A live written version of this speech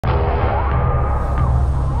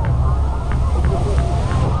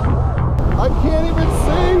I can't even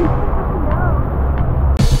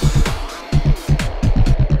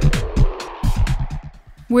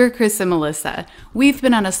sing. We're Chris and Melissa. We've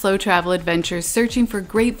been on a slow travel adventure searching for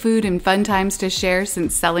great food and fun times to share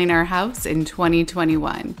since selling our house in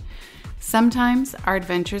 2021. Sometimes our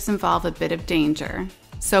adventures involve a bit of danger.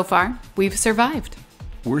 So far, we've survived.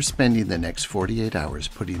 We're spending the next 48 hours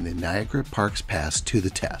putting the Niagara Parks Pass to the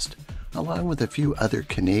test, along with a few other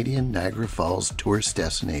Canadian Niagara Falls tourist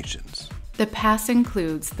destinations. The pass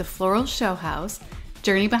includes the Floral Showhouse,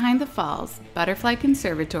 Journey Behind the Falls, Butterfly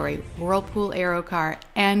Conservatory, Whirlpool Aero Car,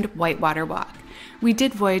 and Whitewater Walk. We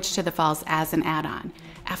did Voyage to the Falls as an add-on.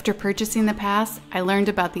 After purchasing the pass, I learned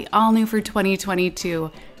about the all-new for 2022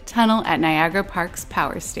 tunnel at Niagara Parks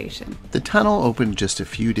Power Station. The tunnel opened just a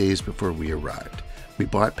few days before we arrived. We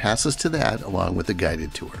bought passes to that along with a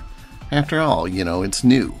guided tour. After all, it's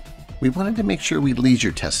new. We wanted to make sure we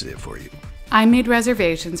leisure tested it for you. I made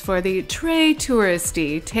reservations for the très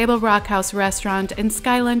touristy Table Rock House restaurant and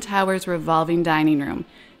Skyline Towers revolving dining room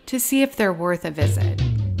to see if they're worth a visit.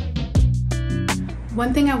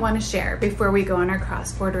 One thing I want to share before we go on our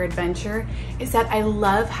cross-border adventure is that I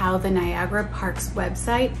love how the Niagara Parks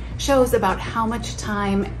website shows about how much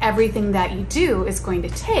time everything that you do is going to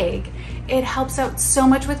take. It helps out so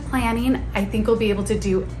much with planning. I think we'll be able to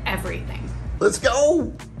do everything. Let's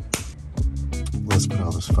go! Let's put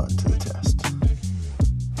all this fun to the test.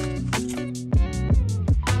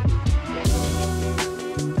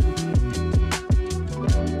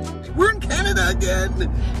 We're in Canada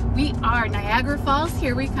again! We are Niagara Falls,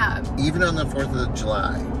 here we come. Even on the 4th of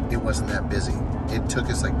July, it wasn't that busy. It took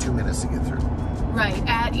us like 2 minutes to get through. Right,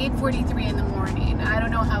 at 8:43 in the morning. I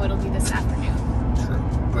don't know how it'll be this afternoon. True,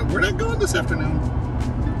 but we're not going this afternoon.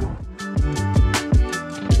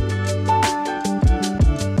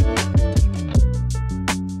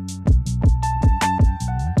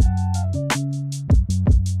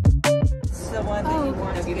 The one that you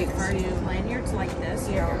want to get lanyards like this.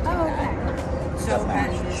 So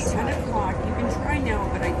at 10 o'clock, you can try now,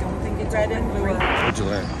 but I don't think it's red and blue. What'd you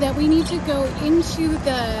learn? That we need to go into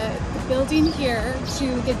the building here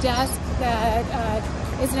to the desk that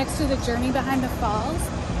is next to the Journey Behind the Falls.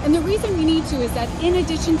 And the reason we need to is that in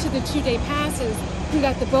addition to the 2-day passes, we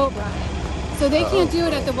got the boat ride. So they can't do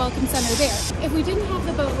it at the Welcome Center there. If we didn't have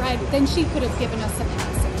the boat ride, then she could have given us the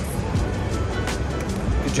passes.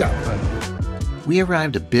 Good job, hon. We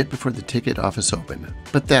arrived a bit before the ticket office opened,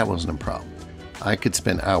 but that wasn't a problem. I could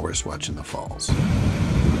spend hours watching the falls.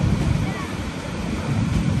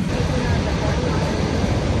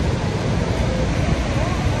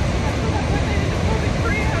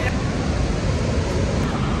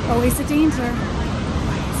 Always a danger.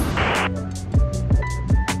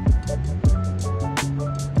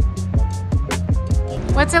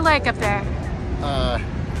 What's it like up there?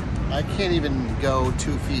 I can't even go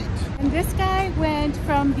 2 feet. And this guy went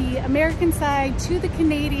from the American side to the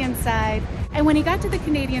Canadian side. And when he got to the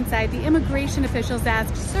Canadian side, the immigration officials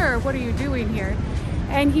asked, "Sir, what are you doing here?"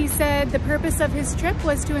 And he said the purpose of his trip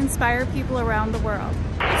was to inspire people around the world.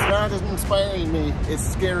 It's not inspiring me, it's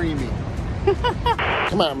scaring me.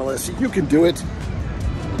 Come on, Melissa, you can do it.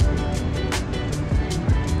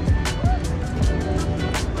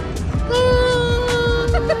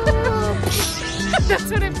 That's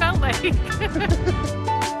what it felt like.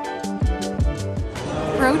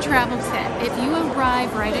 Pro travel tip, if you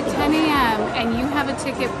arrive right at 10 a.m. and you have a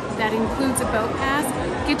ticket that includes a boat pass,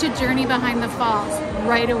 get your Journey Behind the Falls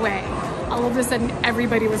right away. All of a sudden,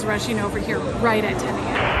 everybody was rushing over here right at 10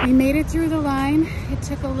 a.m. We made it through the line. It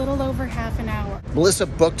took a little over half an hour. Melissa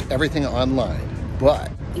booked everything online, but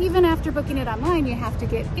even after booking it online, you have to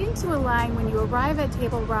get into a line when you arrive at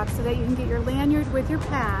Table Rock so that you can get your lanyard with your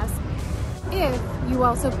pass if you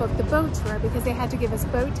also book the boat tour, because they had to give us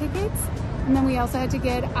boat tickets, and then we also had to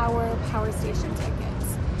get our power station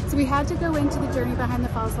tickets. So we had to go into the Journey Behind the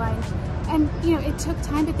Falls line, and it took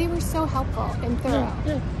time, but they were so helpful and thorough.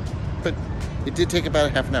 Yeah. But it did take about a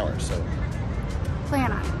half an hour, so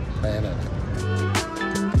plan on it. Plan on it.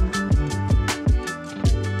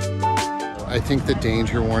 I think the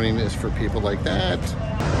danger warning is for people like that.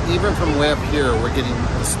 Even from way up here, we're getting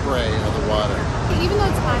the spray of the water. Even though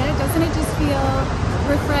it's hot, doesn't it just feel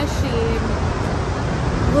refreshing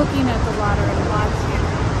looking at the water and watching?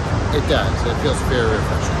 It does. It feels very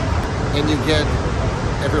refreshing. And you get,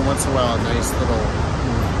 every once in a while, a nice little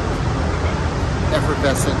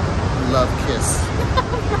effervescent love kiss.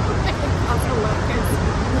 Also love kiss.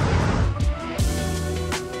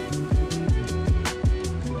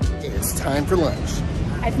 It's time for lunch.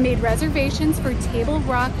 I've made reservations for Table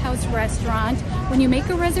Rock House Restaurant. When you make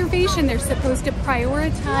a reservation, they're supposed to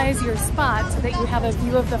prioritize your spot so that you have a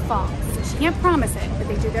view of the falls. She can't promise it, but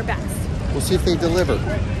they do their best. We'll see if they deliver.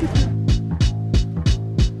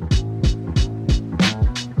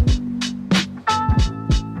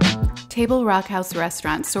 Table Rock House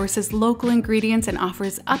Restaurant sources local ingredients and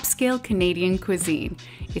offers upscale Canadian cuisine.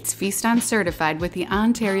 It's Feast On certified with the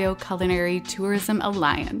Ontario Culinary Tourism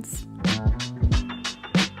Alliance.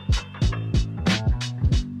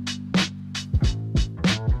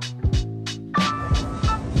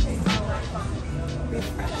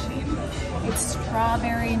 Refreshing. It's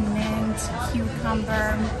strawberry, mint,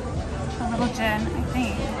 cucumber, a little gin, I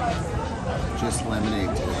think. Just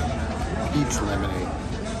lemonade today. Peach lemonade.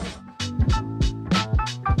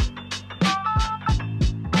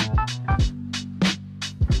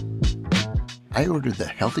 I ordered the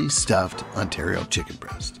healthy stuffed Ontario chicken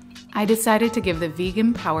breast. I decided to give the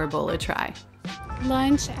vegan power bowl a try.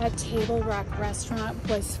 Lunch at Table Rock Restaurant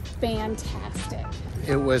was fantastic.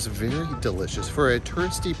 It was very delicious for a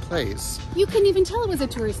touristy place. You couldn't even tell it was a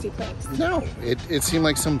touristy place. No, it seemed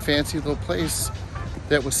like some fancy little place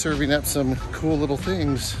that was serving up some cool little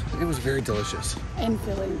things. It was very delicious. And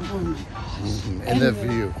filling, oh my gosh. And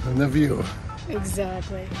the view.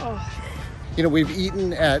 Exactly. Oh. You know, we've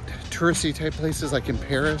eaten at touristy type places like in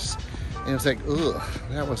Paris, and it's like, ugh,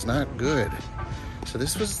 that was not good. So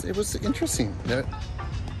it was interesting that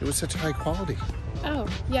it was such high quality. Oh,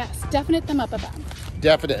 yes, definite thumb up about.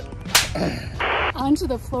 Definite. On to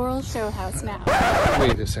the Floral Showhouse now.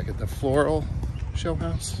 Wait a second, the Floral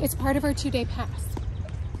Showhouse? It's part of our 2-day pass.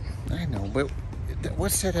 I know, but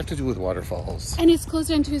what's that have to do with waterfalls? And it's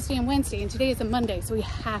closed on Tuesday and Wednesday, and today is a Monday, so we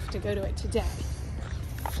have to go to it today.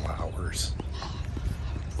 Flowers.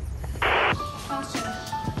 Caution.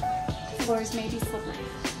 Floors may be slippery.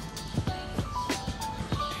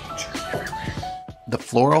 The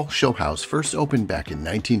Floral Showhouse first opened back in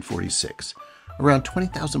 1946. Around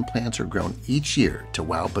 20,000 plants are grown each year to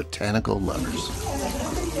wow botanical lovers.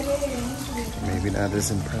 Maybe not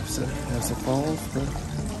as impressive as the falls, but...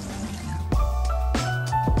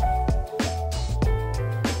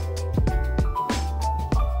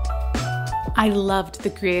 I loved the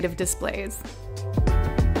creative displays.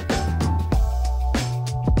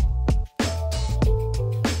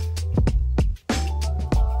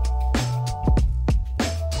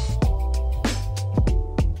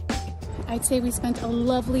 I'd say we spent a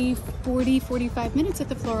lovely 40-45 minutes at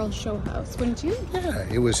the Floral Showhouse, wouldn't you? Yeah,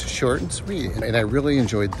 it was short and sweet, and I really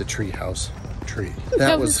enjoyed the tree house tree.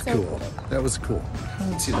 That was so cool. That was cool.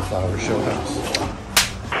 Let's see the Flower Showhouse.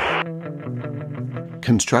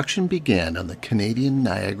 Construction began on the Canadian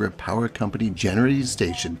Niagara Power Company generating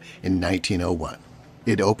station in 1901.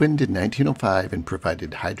 It opened in 1905 and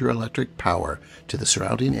provided hydroelectric power to the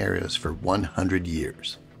surrounding areas for 100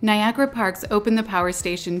 years. Niagara Parks opened the power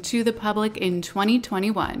station to the public in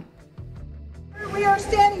 2021. We are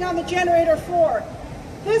standing on the generator floor.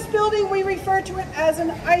 This building, we refer to it as an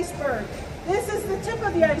iceberg. This is the tip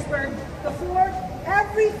of the iceberg, the floor.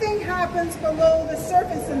 Everything happens below the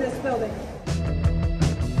surface in this building.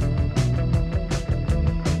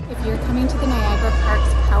 If you're coming to the Niagara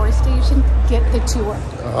Parks power station, get the tour.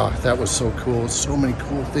 Oh, that was so cool. So many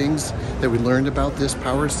cool things that we learned about this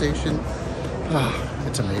power station. Oh,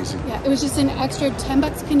 it's amazing. Yeah, it was just an extra 10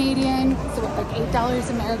 bucks Canadian, so what, like $8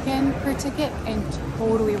 American per ticket, and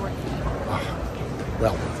totally worth it. Oh,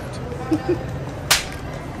 well worth it.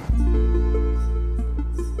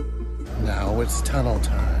 Now it's tunnel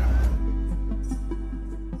time.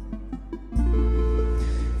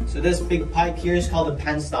 So this big pipe here is called a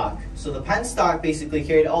penstock. So the penstock basically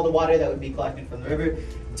carried all the water that would be collected from the river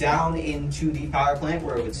down into the power plant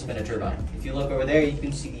where it would spin a turbine. If you look over there, you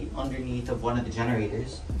can see the underneath of one of the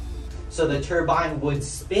generators. So the turbine would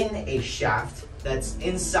spin a shaft that's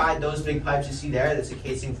inside those big pipes you see there, that's a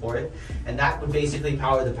casing for it, and that would basically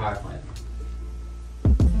power the power plant.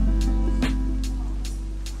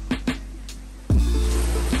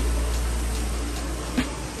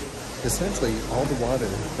 Essentially, all the water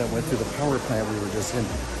that went through the power plant we were just in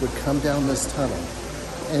would come down this tunnel,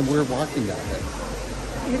 and we're walking down it.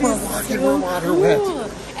 We're walking where water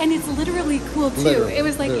went. And it's literally cool too. Literally, it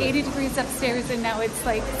was like 80 degrees upstairs and now it's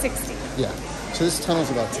like 60. Yeah. So this tunnel is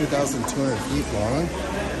about 2,200 feet long,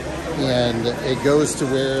 and it goes to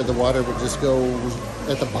where the water would just go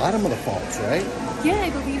at the bottom of the falls, right? Yeah, I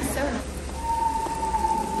believe so.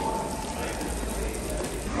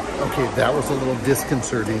 Okay, that was a little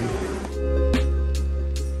disconcerting.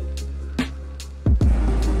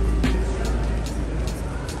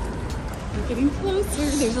 We're getting closer.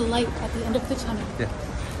 There's a light at the end of the tunnel. Yeah.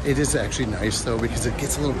 It is actually nice though, because it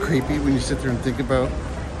gets a little creepy when you sit there and think about,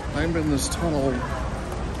 I'm in this tunnel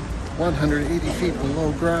 180 feet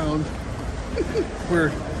below ground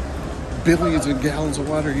where billions of gallons of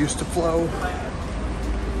water used to flow.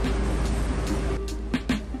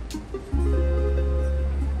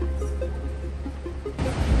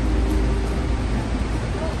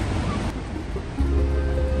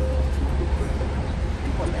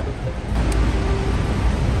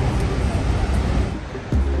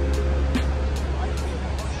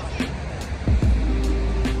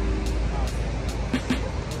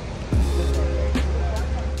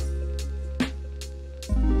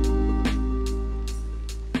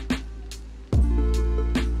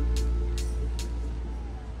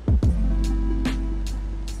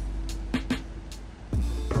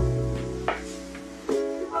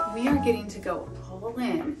 We are getting to go all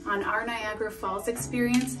in on our Niagara Falls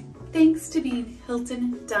experience thanks to being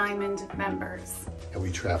Hilton Diamond members. And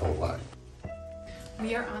we travel a lot.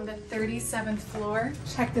 We are on the 37th floor.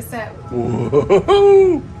 Check this out.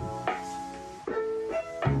 Whoa!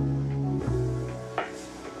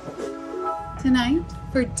 Tonight,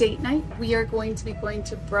 for date night, we are going to be going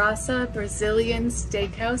to Brasa Brazilian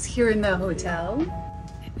Steakhouse here in the hotel.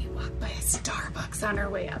 And we walk by a Starbucks on our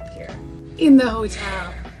way up here in the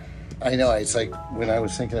hotel. I know, it's like when I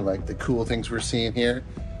was thinking of like the cool things we're seeing here,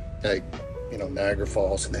 like, you know, Niagara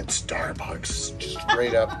Falls and then Starbucks just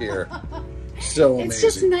right up here. So amazing. It's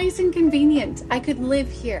just nice and convenient. I could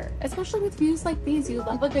live here, especially with views like these. You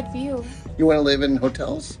love a good view. You want to live in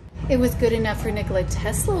hotels? It was good enough for Nikola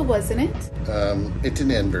Tesla, wasn't it? It didn't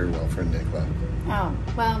end very well for Nikola. Oh,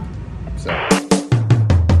 well. So.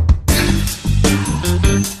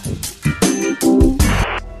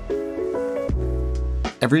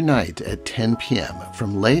 Every night at 10 p.m.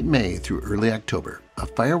 from late May through early October, a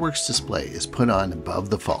fireworks display is put on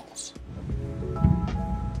above the falls.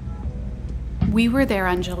 We were there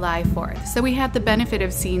on July 4th, so we had the benefit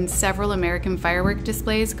of seeing several American firework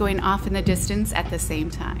displays going off in the distance at the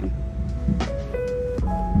same time.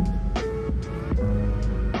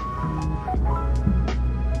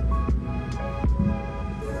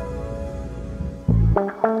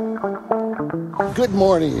 Good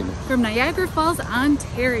morning. From Niagara Falls,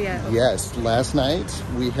 Ontario. Yes, last night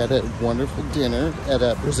we had a wonderful dinner at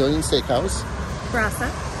a Brazilian steakhouse. Brasa.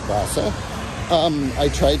 I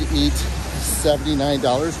tried to eat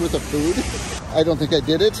 $79 worth of food. I don't think I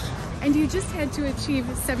did it. And you just had to achieve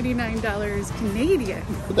 $79 Canadian.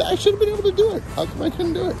 But I should have been able to do it. How come I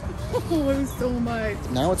couldn't do it? Oh, it was so much.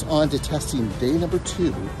 Now it's on to testing day number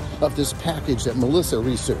 2 of this package that Melissa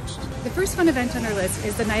researched. The first fun event on our list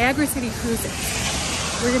is the Niagara City Cruises.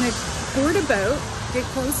 We're gonna board a boat, get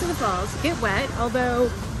close to the falls, get wet, although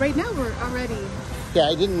right now we're already... Yeah,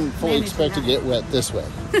 I didn't fully expect to get wet this way.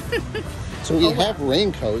 So we have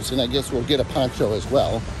raincoats, and I guess we'll get a poncho as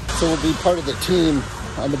well. So we'll be part of the team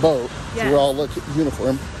on the boat. Yes. So we're all look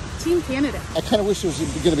uniform. Team Canada. I kind of wish it was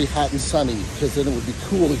going to be hot and sunny, because then it would be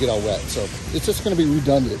cool to get all wet. So it's just going to be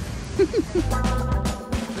redundant.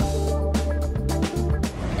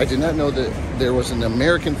 I did not know that there was an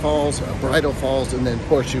American Falls, a Bridal Falls, and then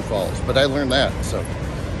Horseshoe Falls, but I learned that. So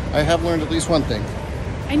I have learned at least one thing.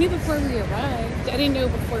 I knew before we arrived. I didn't know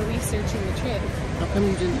before researching the trip. How come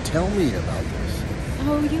you didn't tell me about this?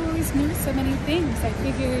 Oh, you always know so many things. I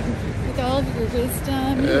figured with all of your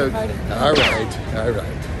wisdom, you're part of it. All right, all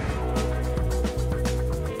right.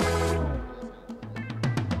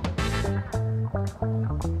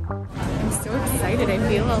 I'm so excited. I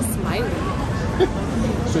feel all smiley.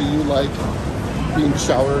 So you like being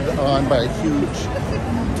showered on by a huge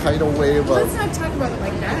tidal wave Well, of... let's not talk about it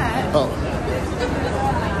like that. Oh.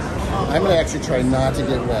 I'm going to actually try not to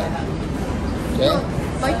get wet. Okay? Well,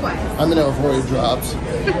 likewise. I'm going to avoid drops.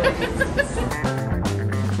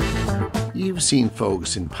 You've seen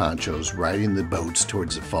folks in ponchos riding the boats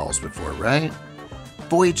towards the falls before, right?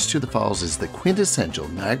 Voyage to the Falls is the quintessential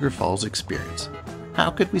Niagara Falls experience. How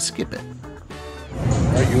could we skip it?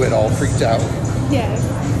 Are you at all freaked out? Yes.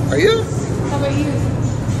 Are you? How about you?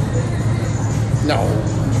 No,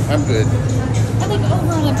 I'm good. I'm like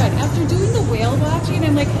overall I'm fine. After doing the whale watching,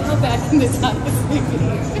 I'm like, how bad can this honestly be?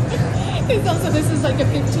 Because also this is like a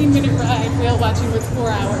 15-minute ride. Whale watching was 4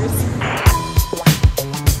 hours.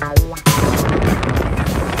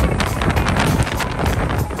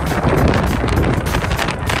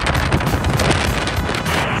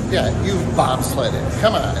 Yeah, you bobsledded.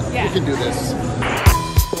 Come on, Yeah. we can do this.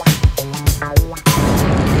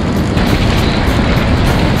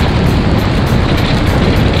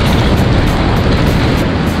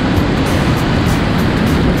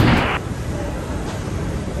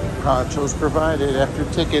 Ponchos provided after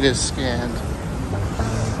ticket is scanned.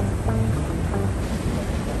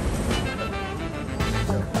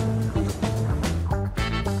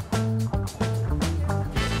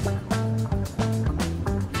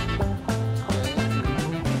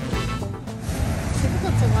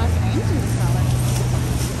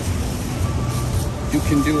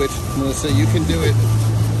 can do it, Melissa. You can do it.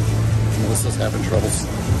 Melissa's having troubles.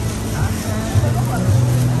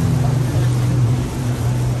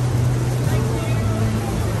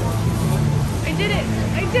 I did it!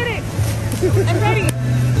 I did it! I'm ready!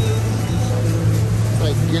 It's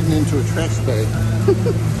like getting into a trash bag.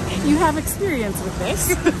 You have experience with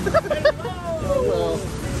this. Well,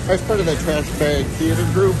 I was part of that trash bag theater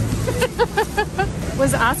group.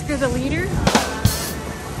 Was Oscar the leader?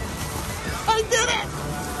 I did it!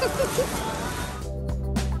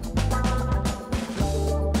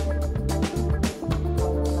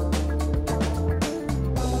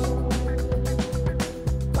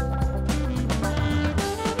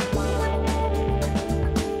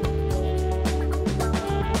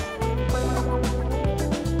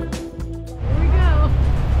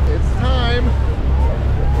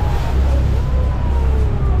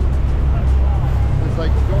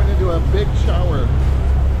 Big shower.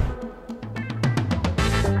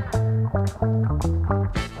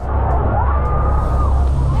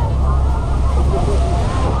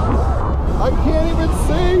 I can't even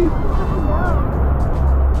see.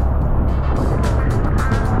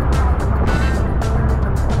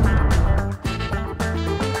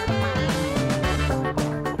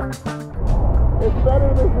 It's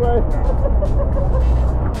better this way.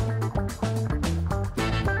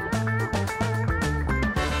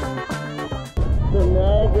 The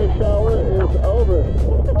Niagara shower is over.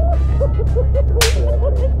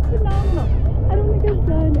 It's phenomenal. I don't think I've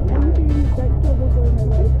done anything that cool before in my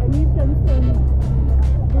life. And you've done some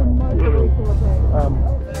remarkably cool things.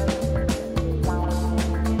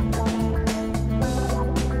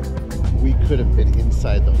 We could have been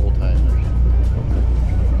inside the whole time.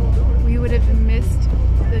 We would have missed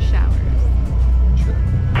the showers. Sure.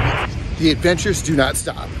 The adventures do not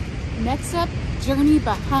stop. Next up, journey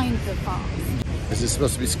behind the falls. Is this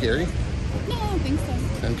supposed to be scary? No, I don't think so.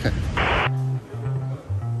 Okay.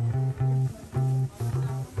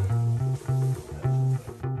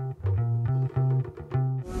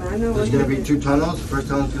 There's going to be two tunnels. The first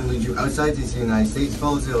tunnel is going to lead you outside to see the United States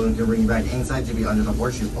Falls. It's going to bring you back inside to be under the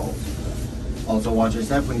Horseshoe Falls. Also watch your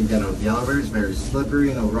step when you get out of the elevator. It's very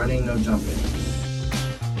slippery, no running, no jumping.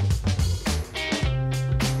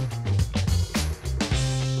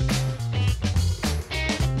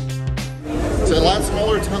 It's a lot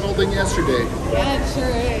smaller tunnel than yesterday. Yeah, it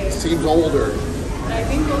sure is. Seems older. I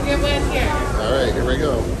think we'll get wet here. All right, here we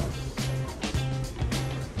go.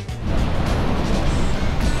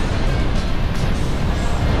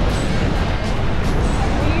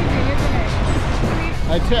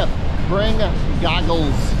 I tip, bring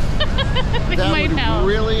goggles. That would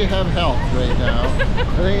really have helped right now.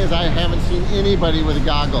 The thing is, I haven't seen anybody with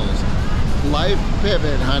goggles. Life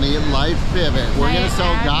pivot, honey, life pivot. We're gonna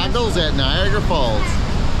sell goggles at Niagara Falls.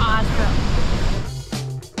 Awesome.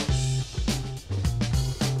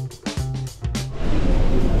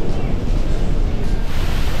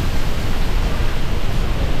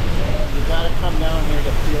 You gotta come down here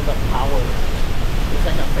to feel the power. It's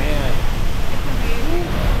like a fan.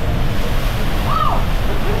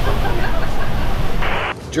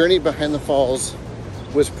 Journey behind the falls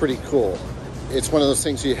was pretty cool. It's one of those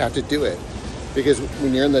things you have to do it because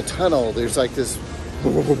when you're in the tunnel, there's like this.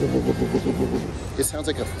 It sounds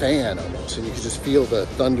like a fan almost, and you can just feel the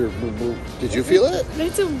thunder. Did you feel it?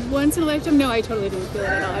 It's a once in a lifetime. No, I totally didn't feel it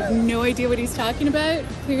at all. I have no idea what he's talking about.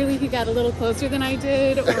 Clearly, he got a little closer than I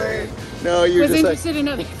did, or no, you're was just interested in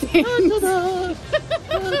other things.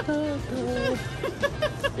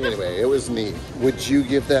 Anyway, it was neat. Would you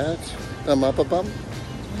give that thumb up a bum?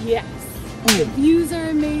 Yes. The views are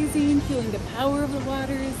amazing. Feeling the power of the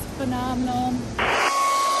water is phenomenal.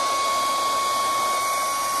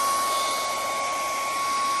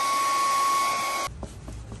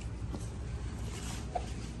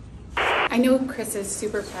 I know Chris is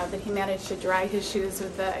super proud that he managed to dry his shoes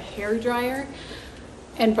with a hair dryer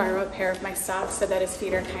and borrow a pair of my socks so that his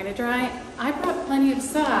feet are kind of dry. I brought plenty of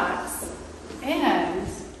socks and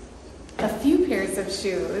a few pairs of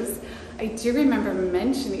shoes. I do remember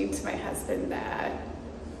mentioning to my husband that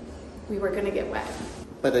we were going to get wet.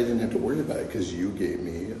 But I didn't have to worry about it because you gave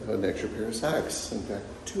me an extra pair of socks. In fact,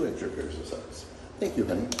 2 extra pairs of socks. Thank you,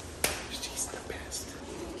 honey. She's the best.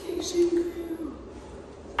 Vacation crew.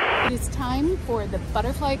 It is time for the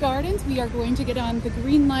Butterfly Gardens. We are going to get on the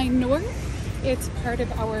Green Line North. It's part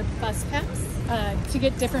of our bus pass to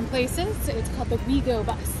get different places. It's called the WEGO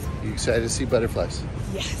Bus. You excited to see butterflies?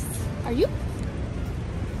 Yes. Are you?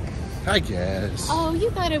 I guess. Oh, you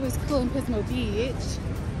thought it was cool in Pismo Beach.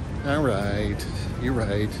 All right. You're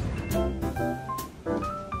right.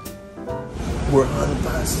 We're on a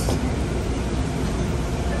bus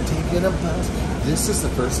taking a bus. This is the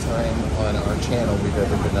first time on our channel we've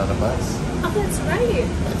ever been on a bus. Oh, that's right.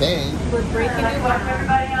 I think. We're breaking it up.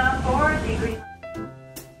 Everybody on board. Decrease.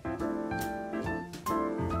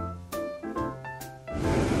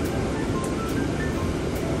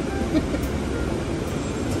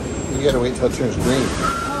 You gotta wait till it turns green.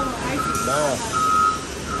 Oh, I see.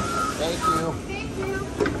 Thank you. Thank you.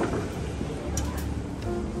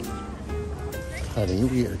 Honey,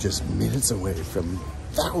 we are just minutes away from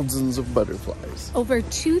thousands of butterflies. Over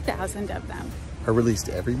 2,000 of them Are released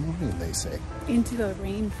every morning, they say. into the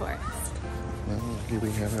rainforest. Well, here we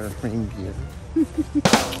have our rain gear.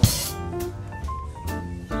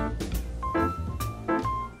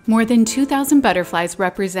 More than 2,000 butterflies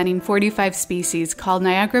representing 45 species call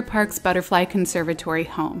Niagara Parks Butterfly Conservatory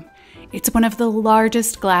home. It's one of the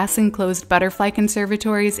largest glass-enclosed butterfly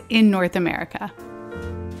conservatories in North America.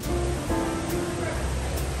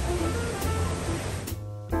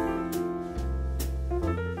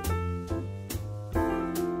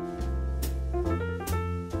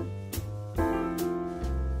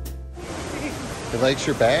 It likes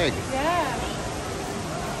your bag. Yeah.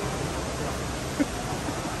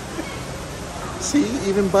 See,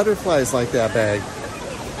 even butterflies like that bag.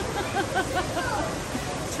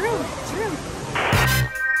 True, true.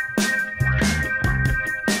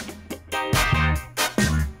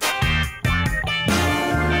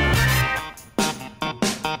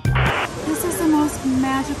 This is the most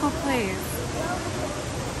magical place.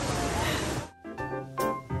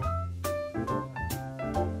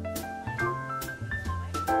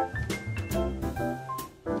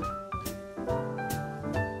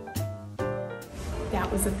 That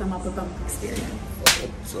was a thumb up a bump experience.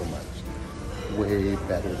 So much. Way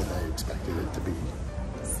better than I expected it to be.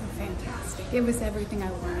 So fantastic. It was everything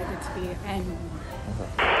I wanted it to be and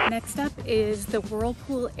more. Next up is the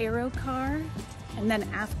Whirlpool Aero Car, and then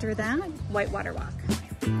after that, Whitewater Walk.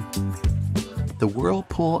 The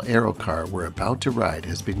Whirlpool Aero Car we're about to ride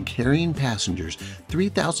has been carrying passengers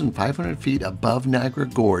 3,500 feet above Niagara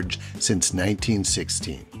Gorge since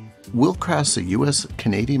 1916. We'll cross the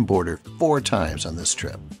U.S.-Canadian border 4 times on this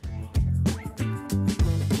trip.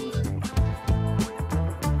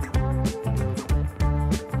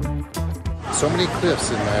 So many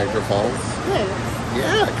cliffs in Niagara Falls. Cliffs?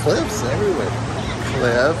 Yeah, cliffs everywhere.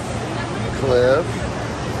 Cliff.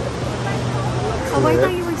 Oh, I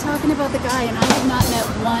thought you were talking about the guy, and I have not met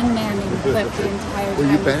one man named Cliff the entire time. Well,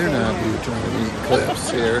 you I've better been not here. be trying to eat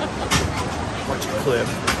cliffs here. Bunch of cliff.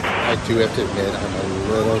 I do have to admit, I'm a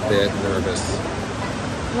little bit nervous.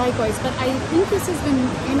 Likewise, but I think this has been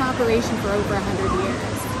in operation for over 100 years.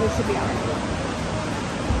 We should be all right.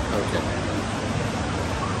 Okay.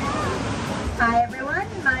 Hi everyone,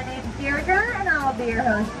 my name is Deirdre and I'll be your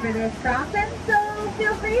host for this crossing. So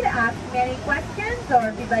feel free to ask me any questions or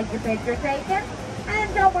if you'd like your picture taken.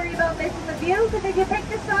 And don't worry about missing the view because if you pick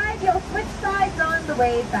the side, you'll switch sides on the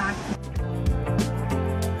way back.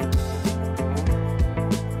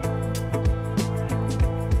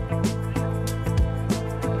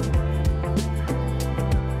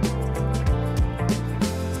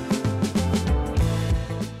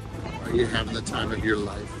 Are you having the time of your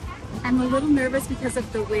life? I'm a little nervous because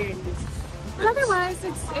of the wind. But otherwise,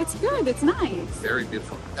 it's good. It's nice. Very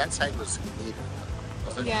beautiful. That side was neat.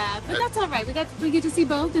 wasn't it? Yeah, but that's all right. We get to see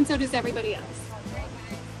both, and so does everybody else.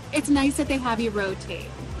 It's nice that they have you rotate.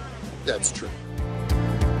 That's true.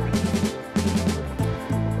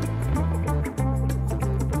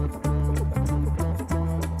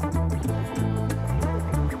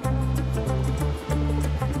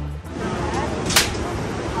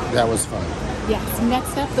 That was fun. Yes,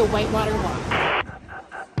 next up, the Whitewater Walk.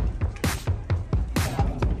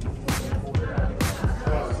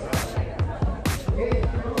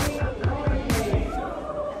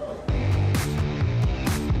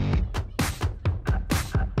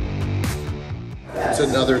 It's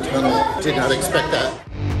another tunnel. Did not expect that.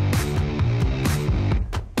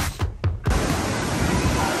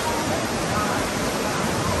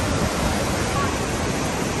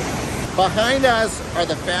 Behind us are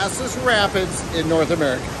the fastest rapids in North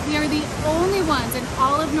America. We are the only ones in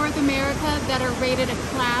all of North America that are rated a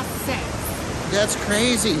Class 6. That's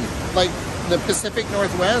crazy. Like the Pacific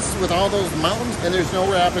Northwest with all those mountains, and there's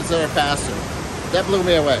no rapids that are faster. That blew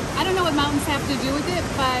me away. I don't know what mountains have to do with it,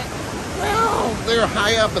 but Well, they're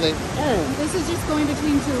high up and they, this is just going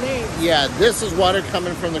between two lakes. Yeah, this is water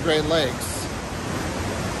coming from the Great Lakes.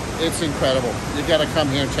 It's incredible. You gotta come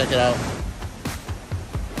here and check it out.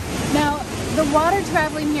 Now, the water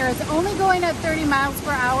traveling here is only going at 30 miles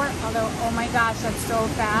per hour, although, oh my gosh, that's so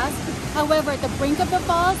fast. However, at the brink of the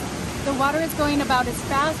falls, The water is going about as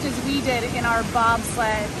fast as we did in our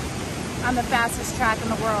bobsled on the fastest track in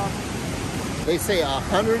the world. They say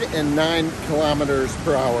 109 kilometers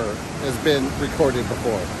per hour has been recorded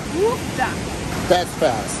before. Whoop, done. That's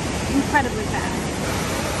fast. Incredibly fast.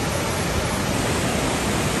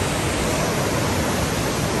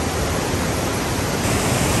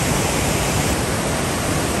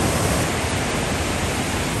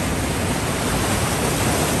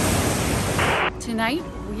 Tonight,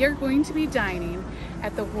 we are going to be dining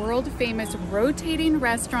at the world-famous rotating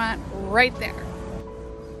restaurant right there.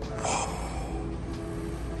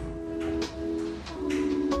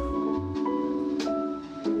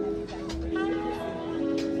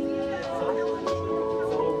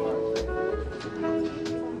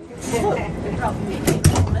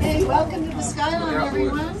 Hey, welcome to the Skyline,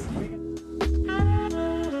 everyone.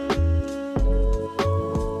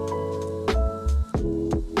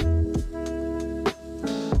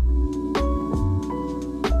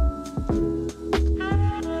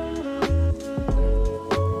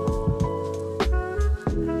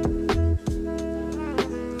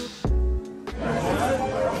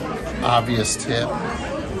 Obvious tip,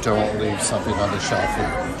 don't leave something on the shelf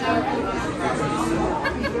here.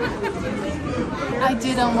 I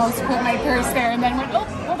did almost put my purse there and then went, oh,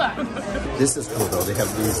 hold on. This is cool though, they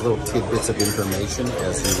have these little tidbits of information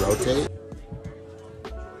as you rotate.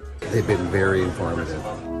 They've been very informative.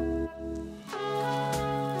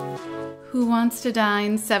 Who wants to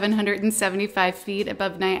dine 775 feet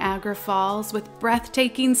above Niagara Falls with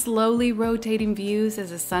breathtaking, slowly rotating views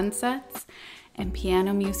as the sun sets and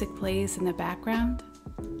piano music plays in the background?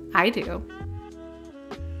 I do.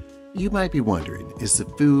 You might be wondering, is the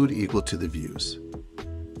food equal to the views?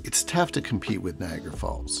 It's tough to compete with Niagara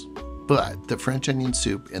Falls, but the French onion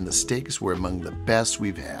soup and the steaks were among the best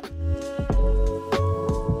we've had.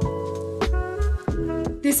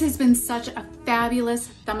 This has been such a fabulous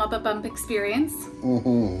thumb up a bump experience.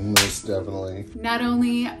 Most definitely. Not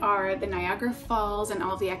only are the Niagara Falls and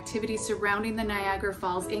all the activities surrounding the Niagara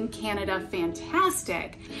Falls in Canada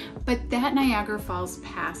fantastic, but that Niagara Falls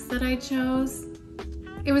Pass that I chose,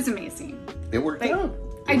 it was amazing. It worked out.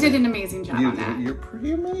 I did an amazing job on that. You're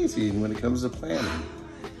pretty amazing when it comes to planning.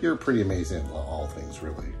 You're pretty amazing at all things,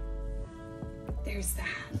 really. There's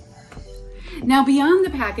that. Now, beyond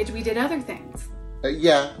the package, we did other things.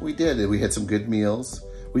 Yeah, we did. We had some good meals.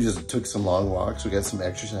 We just took some long walks. We got some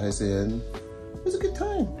exercise in. It was a good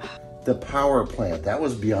time. The power plant, that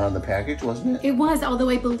was beyond the package, wasn't it? It was, although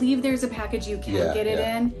I believe there's a package you can get it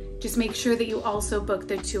yeah. in. Just make sure that you also book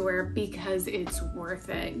the tour because it's worth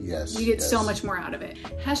it. Yes. You get so much more out of it.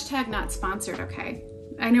 Hashtag not sponsored, okay?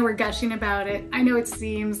 I know we're gushing about it. I know it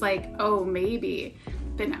seems like, oh, maybe,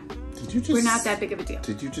 but no. We're not that big of a deal.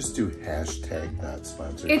 Did you just do hashtag not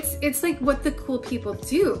sponsored? It's like what the cool people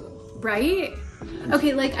do, right?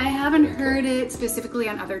 Okay, like I haven't heard it specifically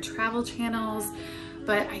on other travel channels,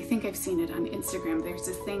 but I think I've seen it on Instagram. There's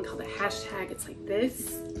this thing called a hashtag. It's like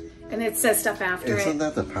this, and it says stuff after it. Isn't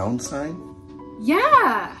that the pound sign?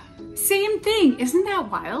 Yeah, same thing. Isn't that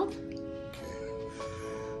wild?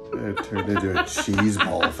 It turned into a cheese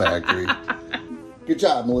ball factory. Good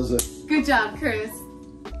job, Melissa. Good job, Chris.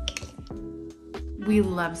 We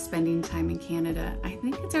love spending time in Canada. I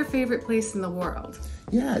think it's our favorite place in the world.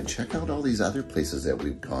 Yeah, check out all these other places that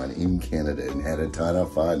we've gone in Canada and had a ton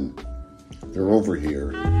of fun. They're over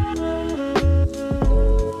here.